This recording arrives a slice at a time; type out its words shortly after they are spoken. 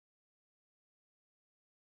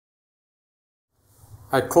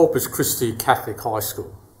At Corpus Christi Catholic High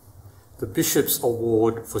School, the Bishop's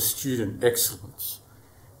Award for Student Excellence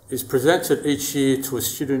is presented each year to a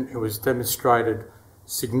student who has demonstrated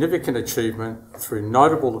significant achievement through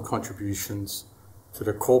notable contributions to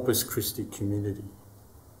the Corpus Christi community,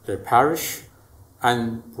 their parish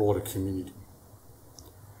and broader community.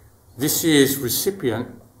 This year's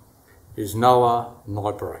recipient is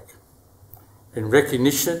Nieborak, in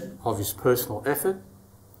recognition of his personal effort,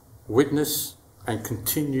 witness and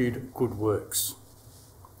continued good works.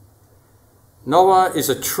 Noah is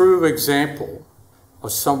a true example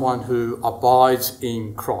of someone who abides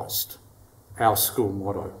in Christ, our school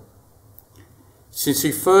motto. Since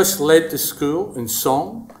he first led the school in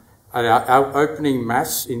song at our opening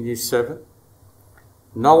Mass in Year 7,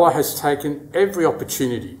 Noah has taken every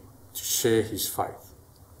opportunity to share his faith.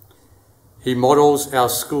 He models our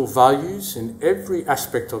school values in every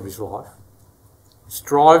aspect of his life,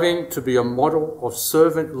 striving to be a model of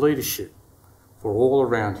servant leadership for all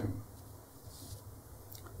around him.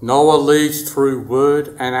 Noah leads through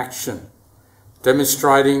word and action,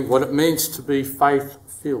 demonstrating what it means to be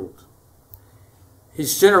faith-filled.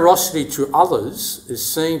 His generosity to others is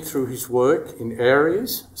seen through his work in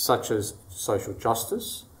areas such as social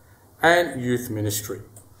justice and youth ministry,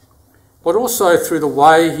 but also through the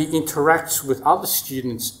way he interacts with other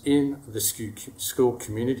students in the school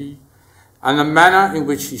community and the manner in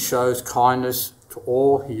which he shows kindness to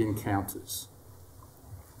all he encounters.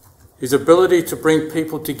 His ability to bring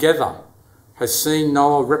people together has seen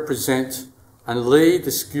Noah represent and lead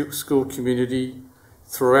the school community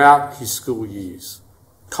throughout his school years,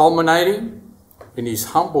 culminating in his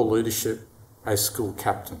humble leadership as school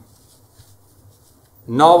captain.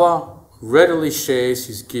 Noah readily shares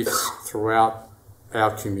his gifts throughout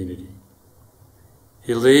our community.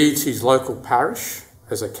 He leads his local parish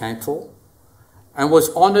as a cantor and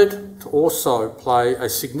was honoured to also play a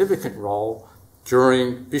significant role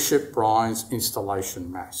during Bishop Brian's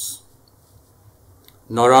installation Mass.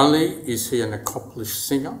 Not only is he an accomplished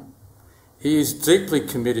singer, he is deeply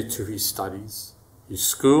committed to his studies, his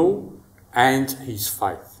school and his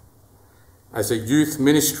faith. As a youth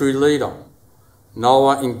ministry leader,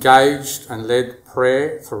 Noah engaged and led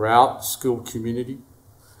prayer throughout the school community,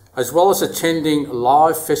 as well as attending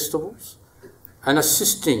live festivals and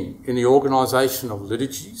assisting in the organisation of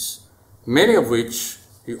liturgies, many of which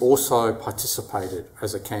he also participated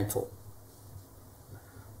as a cantor.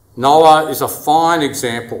 Noah is a fine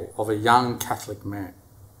example of a young Catholic man.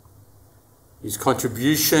 His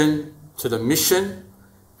contribution to the mission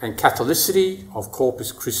and Catholicity of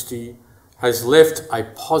Corpus Christi has left a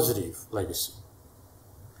positive legacy.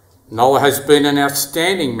 Noah has been an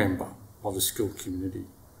outstanding member of the school community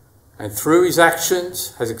and through his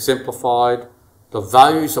actions has exemplified the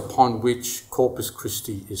values upon which Corpus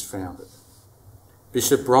Christi is founded.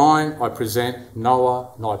 Bishop Brian, I present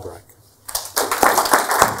Noah Nieborak.